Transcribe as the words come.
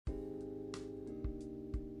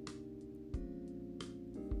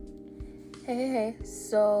Hey.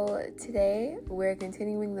 So today we're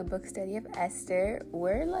continuing the book study of Esther.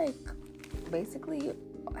 We're basically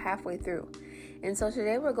halfway through. And so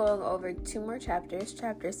today we're going over two more chapters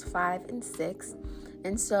 5 and 6.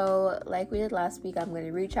 And so like we did last week, I'm going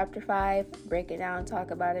to read chapter 5, break it down, talk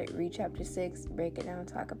about it, read chapter 6, break it down,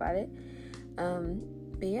 talk about it.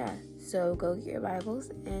 But yeah, so go get your Bibles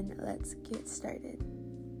and let's get started.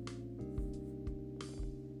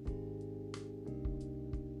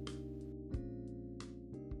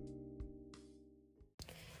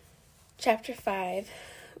 Chapter 5,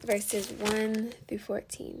 verses 1 through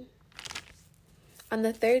 14. On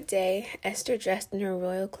the third day, Esther dressed in her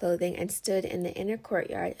royal clothing and stood in the inner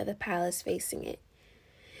courtyard of the palace facing it.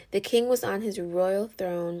 The king was on his royal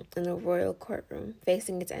throne in the royal courtroom,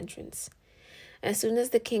 facing its entrance. As soon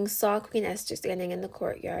as the king saw Queen Esther standing in the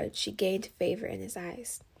courtyard, she gained favor in his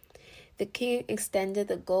eyes. The king extended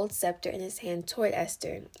the gold scepter in his hand toward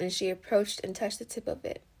Esther, and she approached and touched the tip of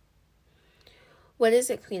it. "What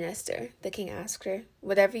is it, Queen Esther?" the king asked her.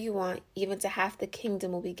 "Whatever you want, even to half the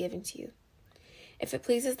kingdom will be given to you." "If it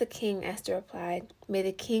pleases the king," Esther replied, "may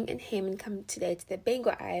the king and Haman come today to the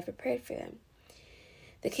banquet I have prepared for them."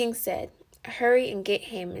 The king said, "Hurry and get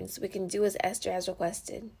Haman so we can do as Esther has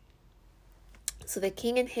requested." So the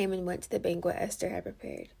king and Haman went to the banquet Esther had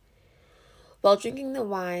prepared. While drinking the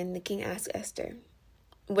wine, the king asked Esther,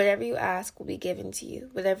 "Whatever you ask will be given to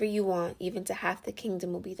you. Whatever you want, even to half the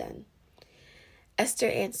kingdom will be done." Esther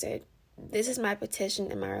answered, "This is my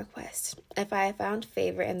petition and my request. If I have found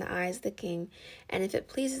favor in the eyes of the king, and if it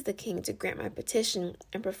pleases the king to grant my petition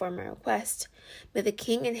and perform my request, may the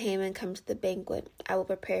king and Haman come to the banquet I will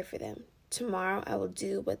prepare for them. Tomorrow I will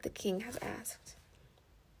do what the king has asked."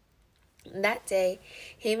 That day,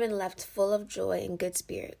 Haman left full of joy and good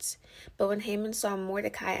spirits. But when Haman saw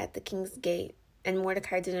Mordecai at the king's gate, and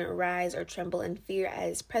Mordecai didn't rise or tremble in fear at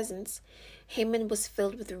his presence, Haman was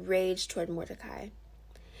filled with rage toward Mordecai.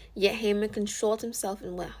 Yet Haman controlled himself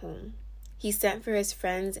and went home. He sent for his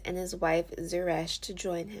friends and his wife Zeresh to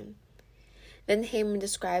join him. Then Haman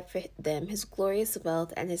described for them his glorious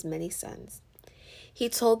wealth and his many sons. He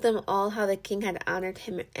told them all how the king had honored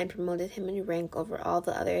him and promoted him in rank over all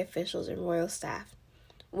the other officials and royal staff.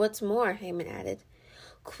 "What's more," Haman added,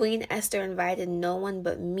 "Queen Esther invited no one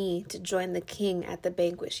but me to join the king at the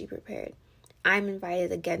banquet she prepared. I'm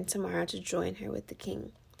invited again tomorrow to join her with the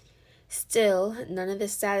king. Still, none of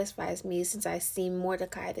this satisfies me since I see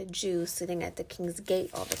Mordecai the Jew sitting at the king's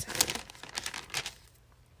gate all the time."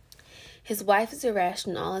 His wife Zeresh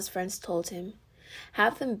and all his friends told him,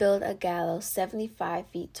 "Have them build a gallows 75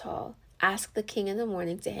 feet tall. Ask the king in the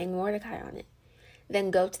morning to hang Mordecai on it.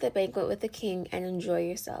 Then go to the banquet with the king and enjoy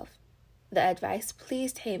yourself." The advice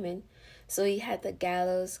pleased Haman, so he had the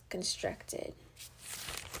gallows constructed.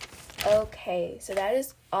 Okay, so that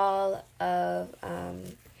is all of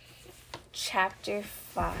chapter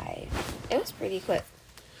 5. It was pretty quick.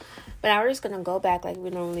 But now we're just going to go back like we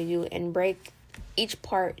normally do and break each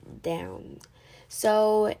part down.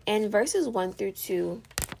 So in verses 1 through 2,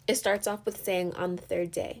 it starts off with saying on the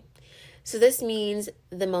third day. So this means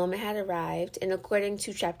the moment had arrived, and according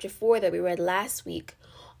to chapter 4 that we read last week,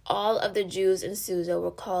 all of the Jews in Susa were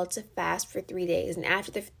called to fast for 3 days. And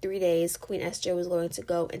after the 3 days, Queen Esther was going to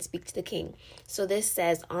go and speak to the king. So this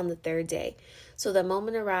says on the third day. So the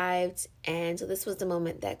moment arrived, and so this was the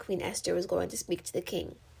moment that Queen Esther was going to speak to the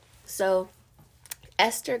king. So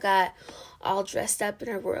Esther got all dressed up in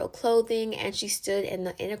her royal clothing, and she stood in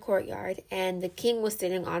the inner courtyard, and the king was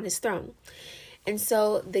sitting on his throne. And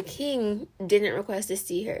so the king didn't request to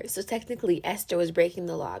see her. So technically Esther was breaking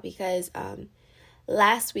the law because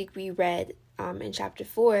last week we read in chapter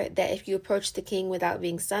 4 that if you approach the king without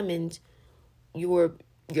being summoned, your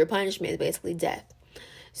punishment is basically death.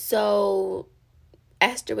 So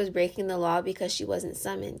Esther was breaking the law because she wasn't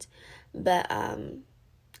summoned. But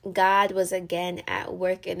God was again at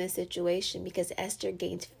work in this situation because Esther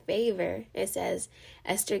gained favor. It says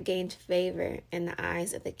Esther gained favor in the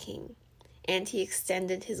eyes of the king. And he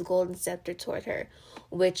extended his golden scepter toward her,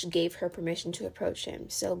 which gave her permission to approach him.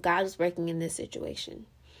 So God was working in this situation.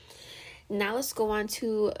 Now let's go on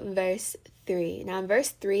to verse 3. Now in verse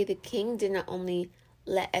 3, the king did not only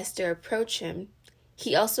let Esther approach him,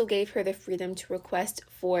 he also gave her the freedom to request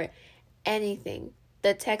for anything.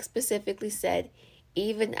 The text specifically said,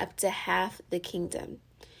 even up to half the kingdom.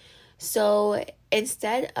 So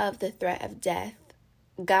instead of the threat of death,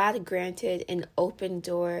 God granted an open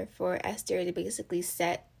door for Esther to basically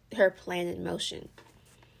set her plan in motion,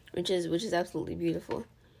 which is absolutely beautiful.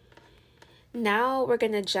 Now we're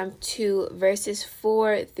going to jump to verses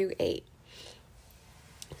 4 through 8.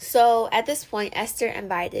 So at this point, Esther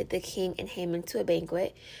invited the king and Haman to a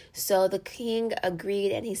banquet. So the king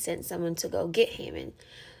agreed and he sent someone to go get Haman.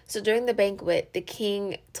 So during the banquet, the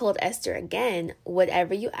king told Esther again,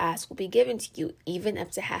 whatever you ask will be given to you, even up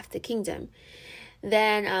to half the kingdom.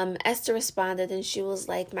 Then Esther responded and she was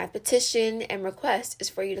like, my petition and request is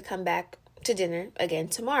for you to come back to dinner again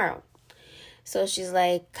tomorrow. So she's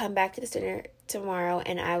like, come back to this dinner tomorrow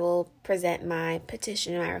and I will present my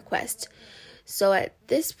petition and my request. So at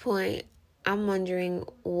this point, I'm wondering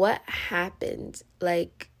what happened.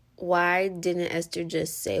 Like, why didn't Esther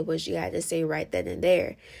just say what she had to say right then and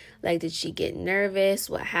there? Like, did she get nervous?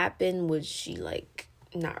 What happened? Was she like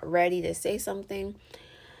not ready to say something?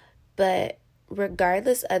 But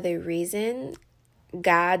regardless of the reason,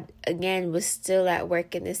 God, again, was still at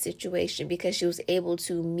work in this situation because she was able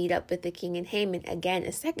to meet up with the king and Haman again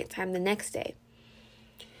a second time the next day.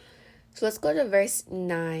 So let's go to verse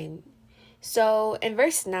 9. So in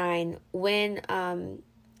verse 9, when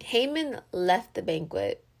Haman left the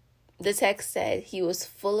banquet, the text said he was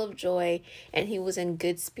full of joy and he was in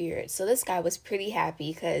good spirits. So this guy was pretty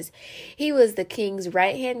happy because he was the king's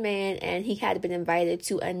right-hand man and he had been invited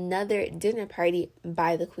to another dinner party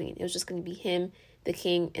by the queen. It was just going to be him, the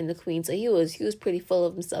king, and the queen. So he was pretty full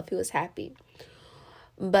of himself. He was happy.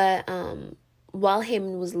 But while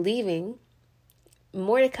Haman was leaving,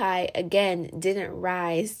 Mordecai again didn't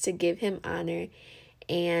rise to give him honor,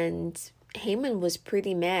 and Haman was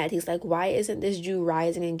pretty mad. He's like, why isn't this Jew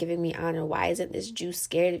rising and giving me honor? Why isn't this Jew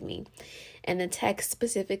scared of me? And the text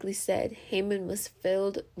specifically said Haman was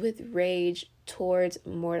filled with rage towards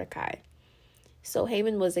Mordecai. So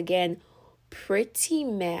Haman was again pretty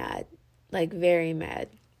mad, like very mad,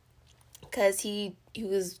 because he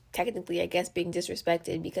was technically, I guess, being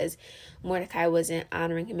disrespected because Mordecai wasn't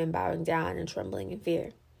honoring him and bowing down and trembling in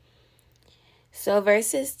fear. So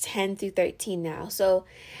verses 10 through 13 now. So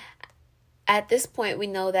at this point, we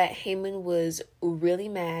know that Haman was really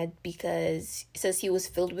mad because it says he was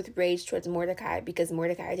filled with rage towards Mordecai because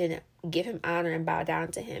Mordecai didn't give him honor and bow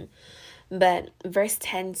down to him. But verse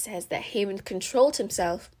 10 says that Haman controlled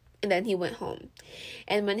himself and then he went home.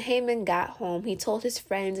 And when Haman got home, he told his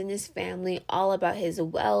friends and his family all about his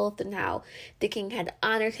wealth and how the king had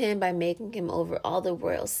honored him by making him over all the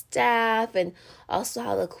royal staff, and also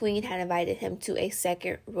how the queen had invited him to a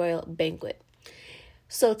second royal banquet.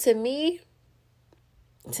 So to me,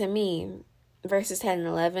 verses 10 and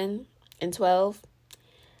 11 and 12,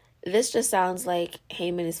 this just sounds like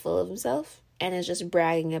Haman is full of himself and is just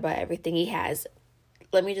bragging about everything he has.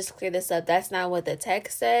 Let me just clear this up. That's not what the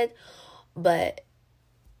text said, but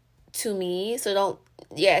to me,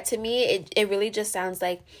 to me, it really just sounds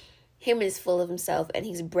like Haman is full of himself and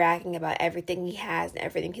he's bragging about everything he has and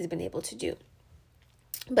everything he's been able to do.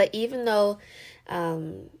 But even though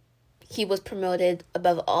he was promoted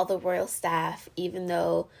above all the royal staff, even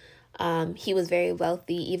though he was very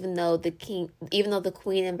wealthy, even though the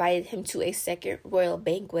queen invited him to a second royal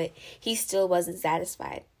banquet, he still wasn't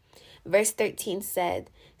satisfied. Verse 13 said,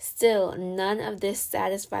 still, none of this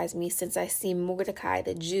satisfies me since I see Mordecai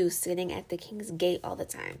the Jew sitting at the king's gate all the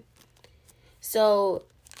time. So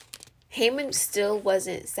Haman still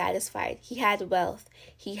wasn't satisfied. He had wealth.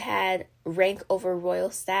 He had rank over royal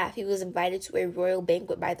staff. He was invited to a royal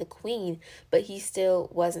banquet by the queen, but he still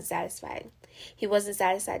wasn't satisfied. He wasn't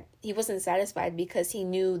satisfied because he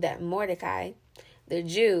knew that Mordecai, the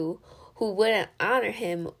Jew, who wouldn't honor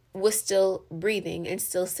him, was still breathing and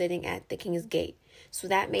still sitting at the king's gate. So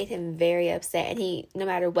that made him very upset. And no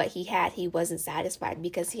matter what he had, he wasn't satisfied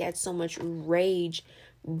because he had so much rage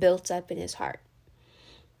built up in his heart.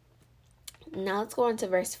 Now let's go on to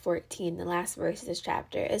verse 14, the last verse of this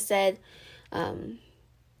chapter. It said,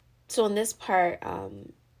 so in this part,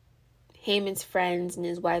 Haman's friends and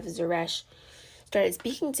his wife Zeresh started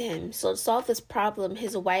speaking to him. So to solve this problem,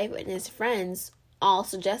 his wife and his friends all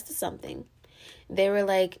suggested something. They were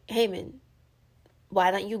like, Haman,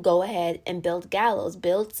 why don't you go ahead and build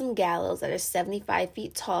some gallows that are 75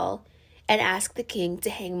 feet tall and ask the king to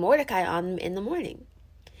hang Mordecai on them in the morning.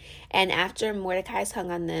 And after Mordecai's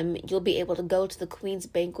hung on them, you'll be able to go to the queen's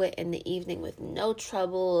banquet in the evening with no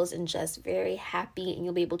troubles and just very happy, and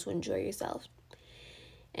you'll be able to enjoy yourself.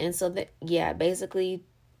 And so, basically,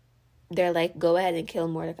 they're like, go ahead and kill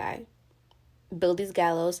Mordecai. Build these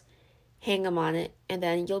gallows, hang him on it, and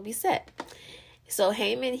then you'll be set. So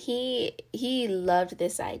Haman, he loved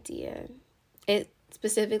this idea. It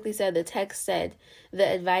specifically said, the text said, the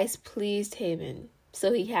advice pleased Haman.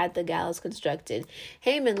 So he had the gallows constructed.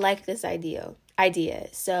 Haman liked this idea.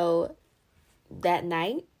 So that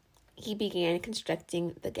night, he began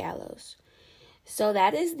constructing the gallows. So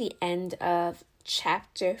that is the end of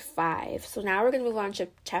chapter 5. So now we're going to move on to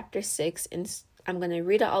chapter 6, and I'm going to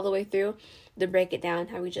read it all the way through to break it down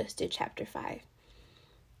how we just did chapter 5.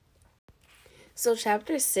 So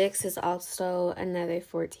chapter 6 is also another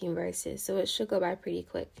 14 verses, so it should go by pretty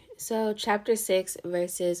quick. So chapter 6,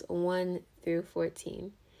 verses 1 through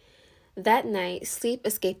 14. That night, sleep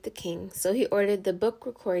escaped the king, so he ordered the book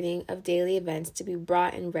recording of daily events to be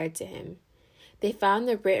brought and read to him. They found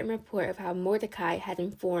the written report of how Mordecai had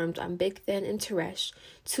informed on Bigthan and Teresh,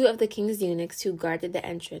 two of the king's eunuchs who guarded the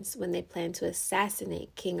entrance when they planned to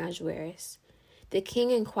assassinate King Ahasuerus. The king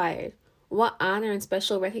inquired, "What honor and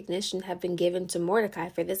special recognition have been given to Mordecai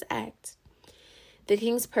for this act?" The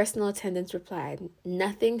king's personal attendants replied,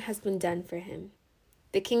 "Nothing has been done for him."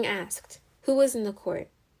 The king asked, "Who was in the court?"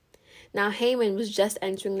 Now Haman was just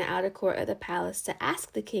entering the outer court of the palace to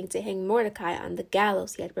ask the king to hang Mordecai on the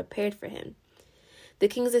gallows he had prepared for him. The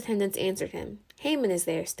king's attendants answered him, "Haman is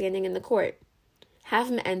there, standing in the court." "Have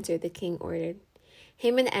him enter," the king ordered.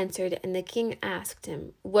 Haman entered, and the king asked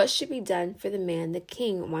him, "What should be done for the man the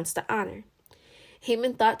king wants to honor?"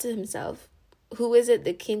 Haman thought to himself, "Who is it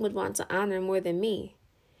the king would want to honor more than me?"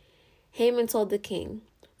 Haman told the king,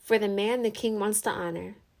 "For the man the king wants to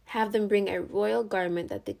honor, have them bring a royal garment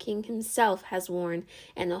that the king himself has worn,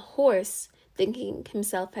 and a horse the king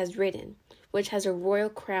himself has ridden, which has a royal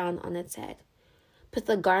crown on its head. Put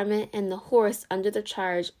the garment and the horse under the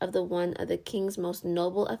charge of one of the king's most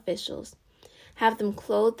noble officials. Have them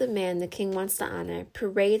clothe the man the king wants to honor,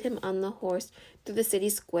 parade him on the horse through the city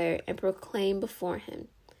square, and proclaim before him,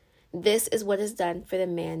 'This is what is done for the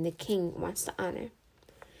man the king wants to honor.'"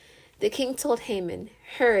 The king told Haman,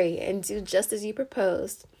 "Hurry and do just as you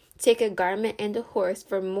proposed. Take a garment and a horse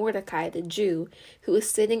for Mordecai the Jew, who is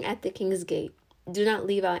sitting at the king's gate. Do not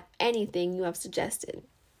leave out anything you have suggested."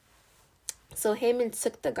 So Haman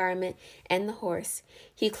took the garment and the horse.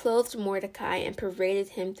 He clothed Mordecai and paraded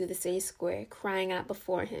him through the city square, crying out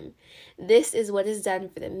before him, "This is what is done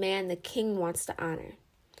for the man the king wants to honor."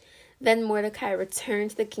 Then Mordecai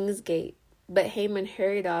returned to the king's gate, but Haman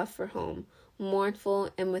hurried off for home, mournful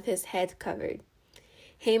and with his head covered.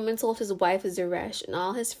 Haman told his wife Zeresh and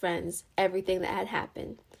all his friends everything that had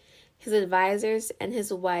happened. His advisors and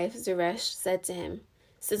his wife Zeresh said to him,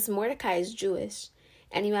 "Since Mordecai is Jewish,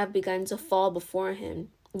 and you have begun to fall before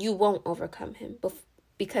him, you won't overcome him,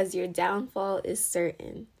 because your downfall is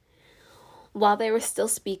certain." While they were still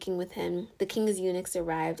speaking with him, the king's eunuchs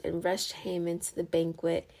arrived and rushed Haman to the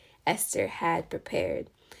banquet Esther had prepared.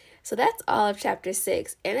 So that's all of chapter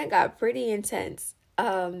 6, and it got pretty intense.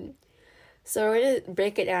 So we're going to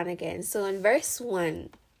break it down again. So in verse 1,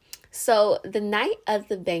 so the night of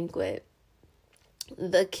the banquet,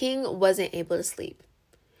 the king wasn't able to sleep.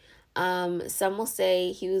 Some will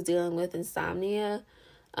say he was dealing with insomnia,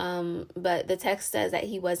 but the text says that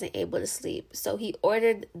he wasn't able to sleep. So he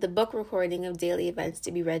ordered the book recording of daily events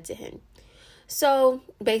to be read to him. So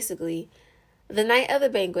basically, the night of the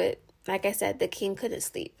banquet, like I said, the king couldn't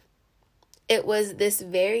sleep. It was this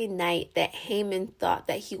very night that Haman thought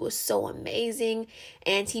that he was so amazing,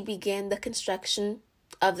 and he began the construction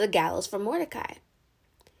of the gallows for Mordecai.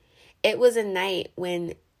 It was a night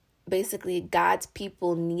when basically God's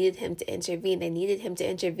people needed him to intervene. They needed him to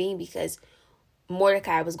intervene because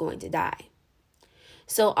Mordecai was going to die.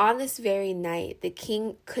 So on this very night, the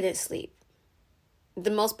king couldn't sleep.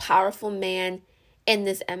 The most powerful man in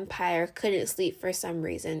this empire couldn't sleep for some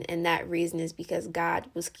reason, and that reason is because God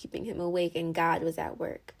was keeping him awake and God was at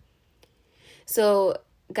work. So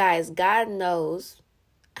guys, God knows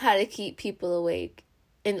how to keep people awake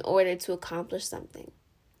in order to accomplish something.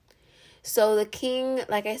 So the king,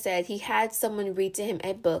 like I said, he had someone read to him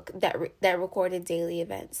a book that recorded daily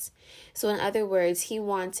events. So in other words, he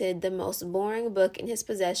wanted the most boring book in his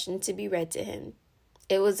possession to be read to him.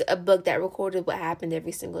 It was a book that recorded what happened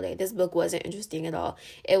every single day. This book wasn't interesting at all.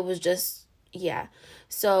 It was just, yeah.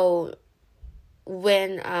 So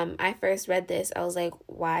when I first read this, I was like,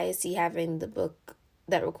 why is he having the book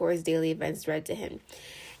that records daily events read to him?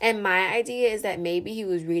 And my idea is that maybe he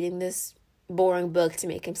was reading this boring book to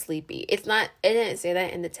make him sleepy. It didn't say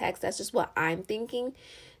that in the text. That's just what I'm thinking.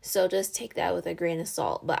 So just take that with a grain of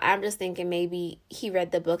salt. But I'm just thinking maybe he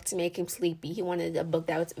read the book to make him sleepy. He wanted a book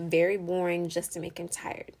that was very boring just to make him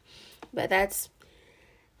tired. But that's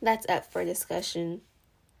up for discussion.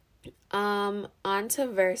 On to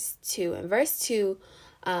verse 2. In verse 2,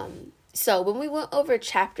 so when we went over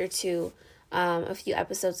chapter 2 a few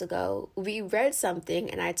episodes ago, we read something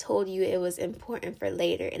and I told you it was important for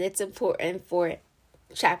later, and it's important for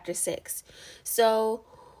chapter 6. So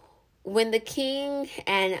when the king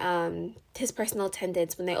and his personal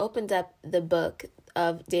attendants, when they opened up the book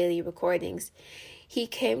of daily recordings, he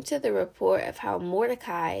came to the report of how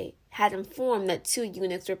Mordecai had informed that 2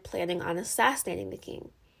 eunuchs were planning on assassinating the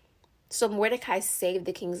king. So Mordecai saved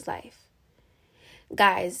the king's life.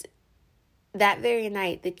 Guys, that very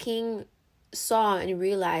night, the king saw and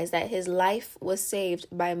realized that his life was saved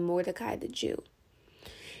by Mordecai the Jew.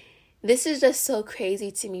 This is just so crazy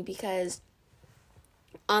to me because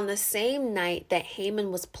on the same night that Haman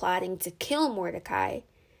was plotting to kill Mordecai,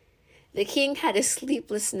 the king had a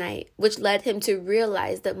sleepless night, which led him to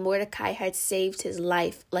realize that Mordecai had saved his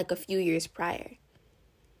life like a few years prior.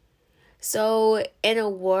 So in a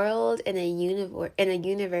world, in a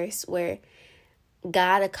universe where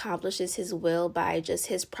God accomplishes his will by just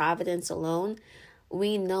his providence alone,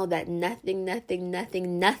 we know that nothing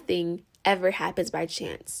ever happens by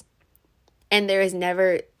chance. And there is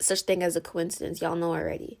never such thing as a coincidence. Y'all know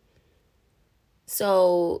already.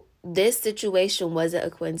 So this situation wasn't a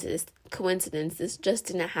coincidence. This just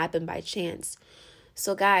didn't happen by chance.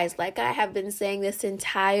 So guys, like I have been saying this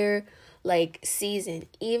entire season,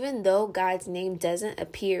 even though God's name doesn't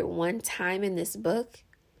appear one time in this book,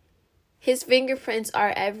 his fingerprints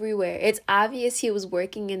are everywhere. It's obvious he was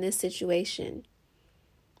working in this situation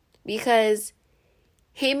because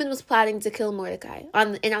Haman was plotting to kill Mordecai.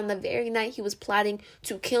 On the very night he was plotting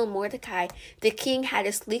to kill Mordecai, the king had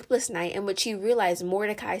a sleepless night in which he realized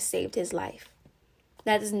Mordecai saved his life.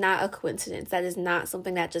 That is not a coincidence. That is not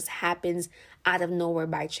something that just happens out of nowhere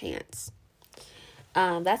by chance.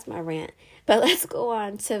 That's my rant. But let's go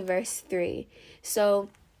on to verse 3. So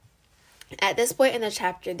at this point in the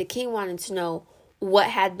chapter, the king wanted to know what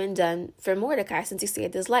had been done for Mordecai since he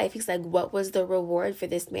saved his life. He's like, what was the reward for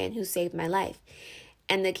this man who saved my life?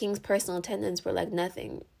 And the king's personal attendants were like,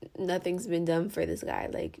 nothing. Nothing's been done for this guy.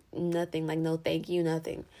 Nothing. No thank you,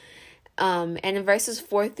 nothing. And in verses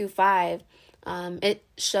 4 through 5, it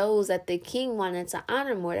shows that the king wanted to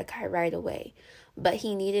honor Mordecai right away, but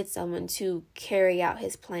he needed someone to carry out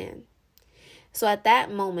his plan. So at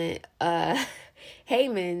that moment,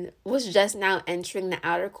 Haman was just now entering the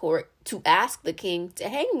outer court to ask the king to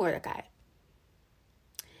hang Mordecai.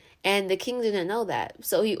 And the king didn't know that.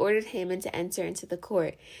 So he ordered Haman to enter into the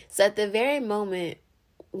court. So at the very moment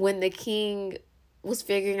when the king was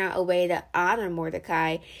figuring out a way to honor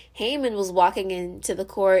Mordecai, Haman was walking into the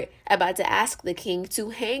court about to ask the king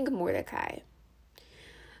to hang Mordecai.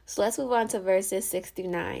 So let's move on to verses 6 through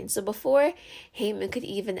 9. So before Haman could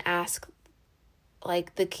even ask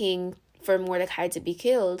the king for Mordecai to be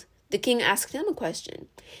killed, the king asked him a question.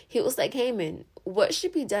 He was like, Haman, what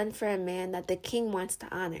should be done for a man that the king wants to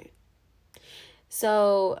honor?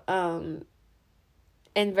 So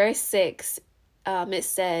in verse 6, it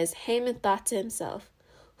says, Haman thought to himself,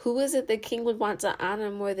 who is it the king would want to honor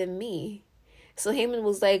more than me? So Haman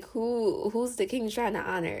was like, who's the king trying to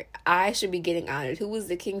honor? I should be getting honored. Who is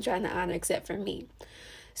the king trying to honor except for me?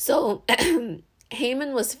 So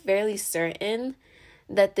Haman was fairly certain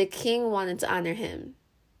that the king wanted to honor him.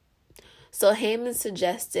 So Haman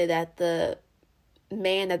suggested that the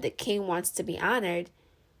man that the king wants to be honored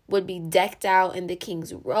would be decked out in the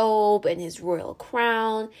king's robe and his royal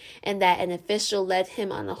crown, and that an official led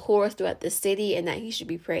him on a horse throughout the city, and that he should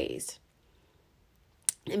be praised.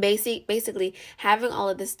 And basically, having all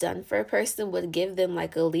of this done for a person would give them a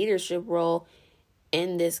leadership role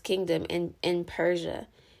in this kingdom in Persia.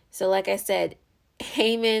 So like I said,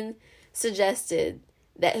 Haman suggested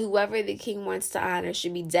that whoever the king wants to honor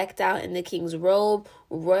should be decked out in the king's robe,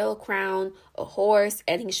 royal crown, a horse,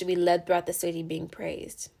 and he should be led throughout the city being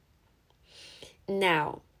praised.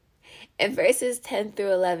 Now, in verses 10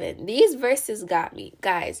 through 11, these verses got me.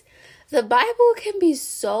 Guys, the Bible can be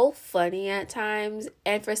so funny at times,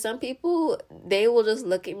 and for some people, they will just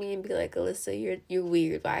look at me and be like, Alyssa, you're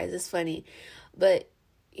weird. Why is this funny? But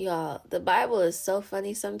y'all, the Bible is so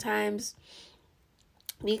funny sometimes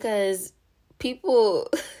because people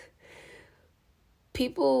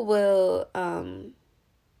will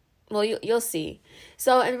you'll see.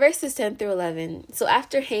 So in verses 10 through 11, so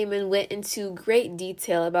after Haman went into great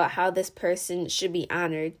detail about how this person should be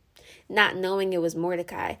honored, not knowing it was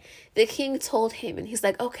Mordecai, the king told Haman, he's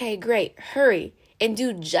like, okay, great, hurry and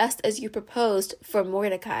do just as you proposed for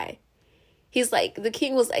Mordecai. He's like, the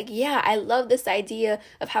king was like, yeah, I love this idea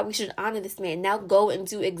of how we should honor this man. Now go and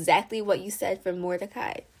do exactly what you said for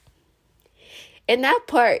Mordecai. And that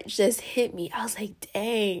part just hit me. I was like,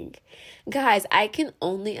 dang. Guys, I can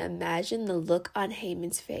only imagine the look on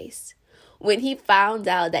Haman's face when he found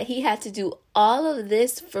out that he had to do all of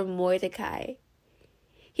this for Mordecai.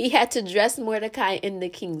 He had to dress Mordecai in the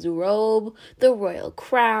king's robe, the royal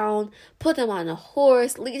crown, put him on a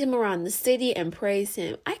horse, lead him around the city, and praise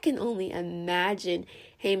him. I can only imagine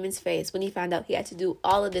Haman's face when he found out he had to do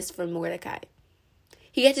all of this for Mordecai.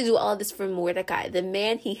 He had to do all this for Mordecai, the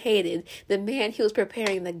man he hated, the man he was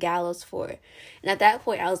preparing the gallows for. And at that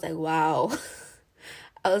point, I was like, wow.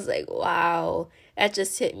 I was like, wow. That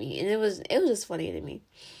just hit me. And it was just funny to me.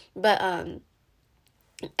 But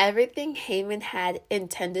everything Haman had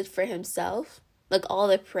intended for himself, like all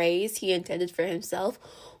the praise he intended for himself,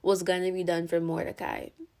 was going to be done for Mordecai.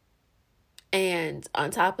 And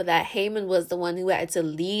on top of that, Haman was the one who had to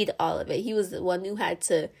lead all of it. He was the one who had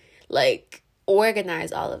to, like,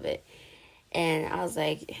 organize all of it. And I was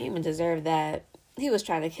like, Haman deserved that. He was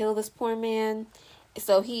trying to kill this poor man.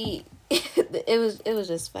 So it was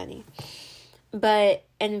just funny. But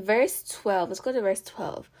in verse 12, let's go to verse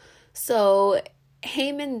 12. So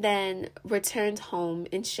Haman then returned home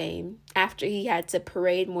in shame after he had to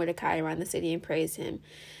parade Mordecai around the city and praise him.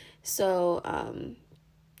 So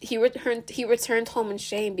he returned home in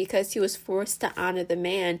shame because he was forced to honor the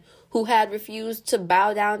man who had refused to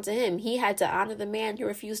bow down to him. He had to honor the man who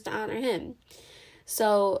refused to honor him.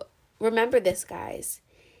 So remember this, guys.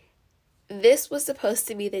 This was supposed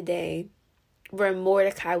to be the day where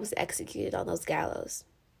Mordecai was executed on those gallows.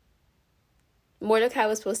 Mordecai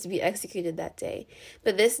was supposed to be executed that day.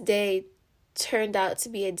 But this day turned out to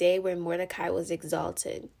be a day where Mordecai was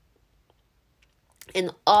exalted.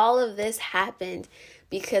 And all of this happened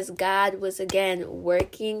because God was again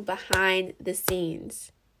working behind the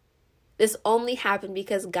scenes. This only happened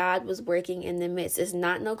because God was working in the midst. It's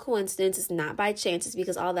not no coincidence. It's not by chance. It's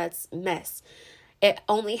because all that's mess. It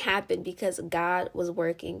only happened because God was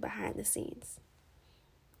working behind the scenes.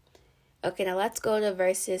 Okay, now let's go to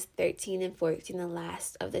verses 13 and 14, the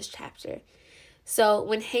last of this chapter. So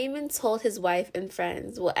when Haman told his wife and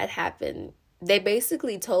friends what had happened, they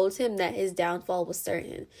basically told him that his downfall was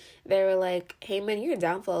certain. They were like, Haman, your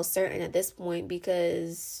downfall is certain at this point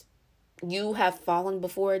because you have fallen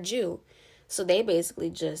before a Jew. So they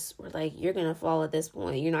basically just were like, you're going to fall at this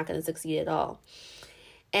point. You're not going to succeed at all.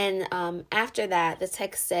 And after that, the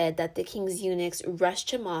text said that the king's eunuchs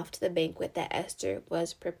rushed him off to the banquet that Esther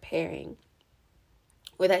was preparing,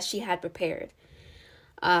 or that she had prepared.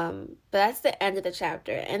 But that's the end of the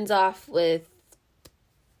chapter. It ends off with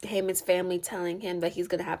Haman's family telling him that he's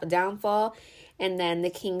going to have a downfall. And then the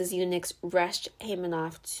king's eunuchs rushed Haman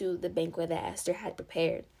off to the banquet that Esther had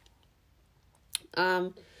prepared.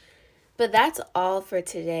 But that's all for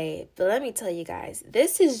today. But let me tell you guys,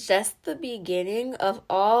 this is just the beginning of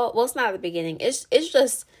all. Well, it's not the beginning. It's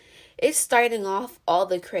starting off all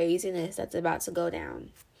the craziness that's about to go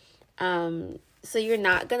down. So you're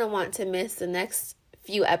not going to want to miss the next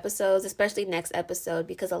few episodes, especially next episode,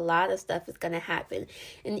 because a lot of stuff is going to happen.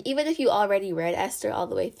 And even if you already read Esther all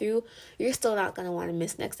the way through, you're still not going to want to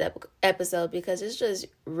miss next episode because it's just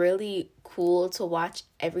really cool to watch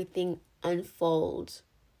everything unfold.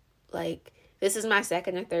 Like, this is my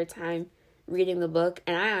second or third time reading the book,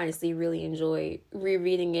 and I honestly really enjoy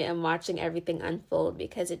rereading it and watching everything unfold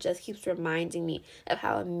because it just keeps reminding me of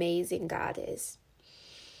how amazing God is.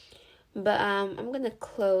 But I'm going to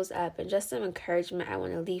close up, and just some encouragement I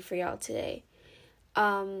want to leave for y'all today.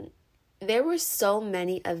 There were so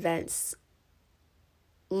many events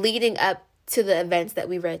leading up to the events that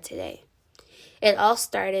we read today. It all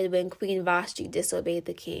started when Queen Vashti disobeyed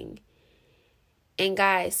the king. And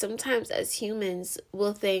guys, sometimes as humans,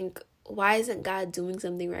 we'll think, why isn't God doing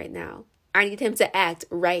something right now? I need him to act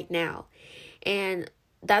right now. And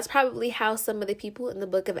that's probably how some of the people in the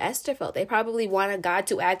book of Esther felt. They probably wanted God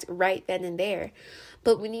to act right then and there.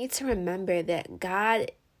 But we need to remember that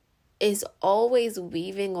God is always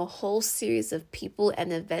weaving a whole series of people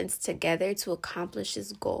and events together to accomplish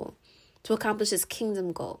his goal, to accomplish his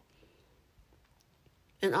kingdom goal.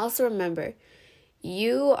 And also remember,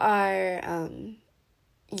 you're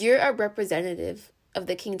a representative of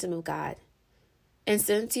the kingdom of God. And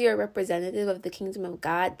since you're a representative of the kingdom of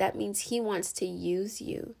God, that means he wants to use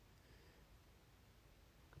you.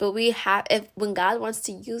 But when God wants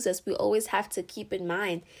to use us, we always have to keep in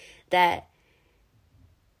mind that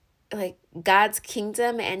like God's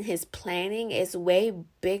kingdom and his planning is way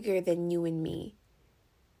bigger than you and me.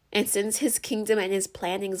 And since his kingdom and his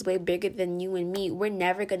planning is way bigger than you and me, we're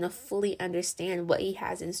never going to fully understand what he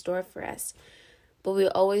has in store for us. But we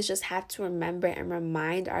always just have to remember and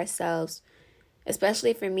remind ourselves,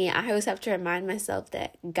 especially for me, I always have to remind myself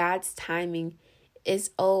that God's timing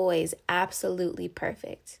is always absolutely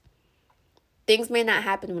perfect. Things may not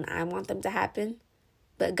happen when I want them to happen,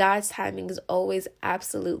 but God's timing is always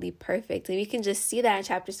absolutely perfect. And we can just see that in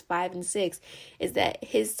chapters 5 and 6, is that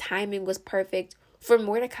his timing was perfect for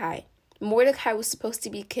Mordecai. Mordecai was supposed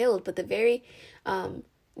to be killed, but the very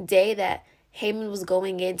day that Haman was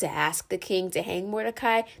going in to ask the king to hang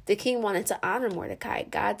Mordecai, the king wanted to honor Mordecai.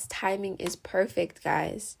 God's timing is perfect,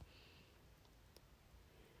 guys.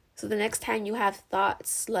 So the next time you have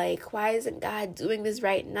thoughts like, why isn't God doing this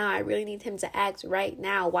right now? I really need him to act right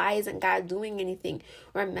now. Why isn't God doing anything?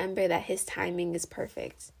 Remember that his timing is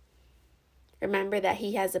perfect. Remember that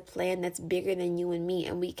he has a plan that's bigger than you and me,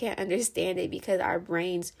 and we can't understand it because our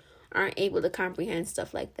brains aren't able to comprehend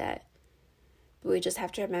stuff like that. But we just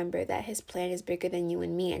have to remember that his plan is bigger than you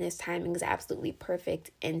and me, and his timing is absolutely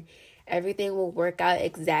perfect, and everything will work out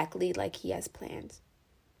exactly like he has planned.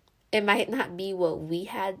 It might not be what we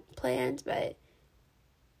had planned, but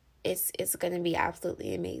it's going to be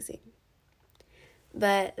absolutely amazing.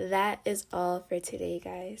 But that is all for today,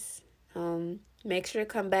 guys. Make sure to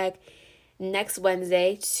come back next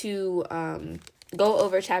Wednesday to go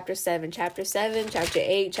over chapter 7. Chapter 7, chapter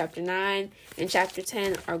 8, chapter 9, and chapter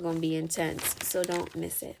 10 are going to be intense, so don't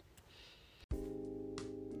miss it.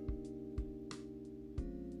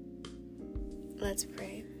 Let's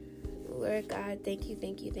pray. Lord God, thank you for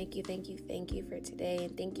today,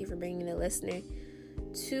 and thank you for bringing the listener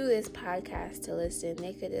to this podcast to listen.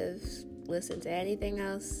 They could have listened to anything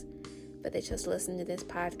else, but they just listened to this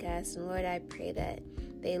podcast. And Lord, I pray that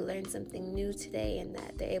they learned something new today, and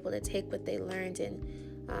that they're able to take what they learned and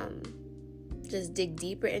just dig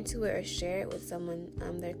deeper into it or share it with someone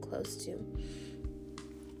they're close to.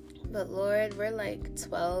 But Lord, we're like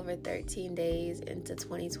 12 or 13 days into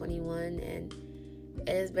 2021, and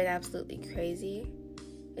it has been absolutely crazy.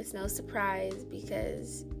 It's no surprise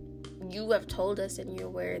because you have told us in your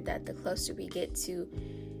word that the closer we get to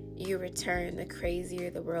your return, the crazier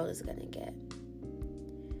the world is going to get.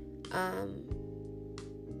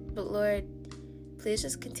 But Lord, please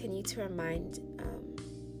just continue to remind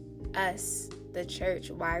us, the church,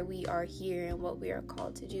 why we are here and what we are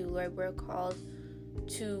called to do. Lord, we're called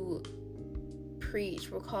to preach.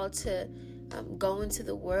 We're called to go into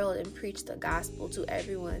the world and preach the gospel to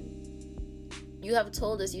everyone. You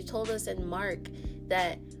told us in Mark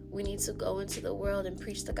that we need to go into the world and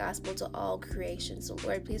preach the gospel to all creation. So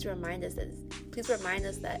Lord, please remind us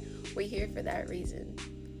that we're here for that reason.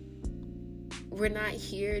 We're not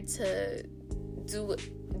here to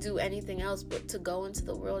do anything else but to go into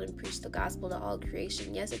the world and preach the gospel to all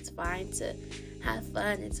creation. Yes, it's fine to have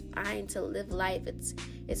fun. It's fine to live life.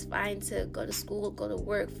 It's fine to go to school, go to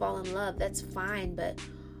work, fall in love. That's fine, but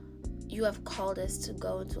you have called us to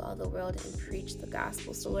go into all the world and preach the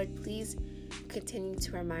gospel. So Lord, please continue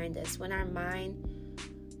to remind us. When our mind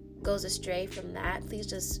goes astray from that, please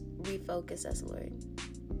just refocus us, Lord.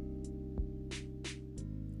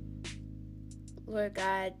 Lord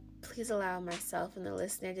God, please allow myself and the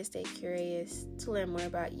listener to stay curious, to learn more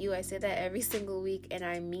about you. I say that every single week, and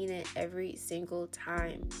I mean it every single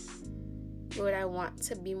time. Lord, I want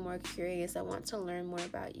to be more curious. I want to learn more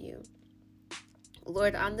about you.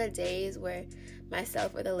 Lord, on the days where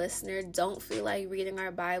myself or the listener don't feel like reading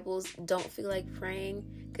our Bibles, don't feel like praying,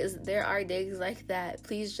 because there are days like that,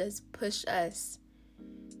 please just push us.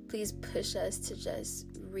 Please push us to just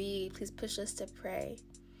read. Please push us to pray.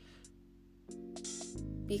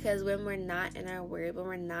 Because when we're not in our word, when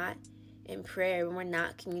we're not in prayer, when we're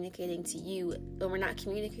not communicating to you, when we're not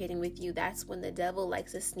communicating with you, that's when the devil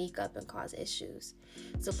likes to sneak up and cause issues.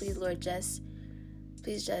 So please, Lord,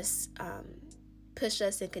 please just push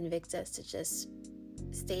us and convict us to just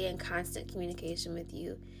stay in constant communication with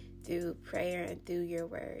you through prayer and through your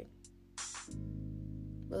word.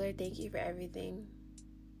 Lord, thank you for everything.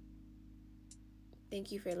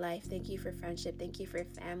 Thank you for life. Thank you for friendship. Thank you for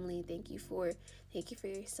family. Thank you for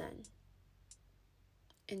your son.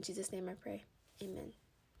 In Jesus' name I pray. Amen.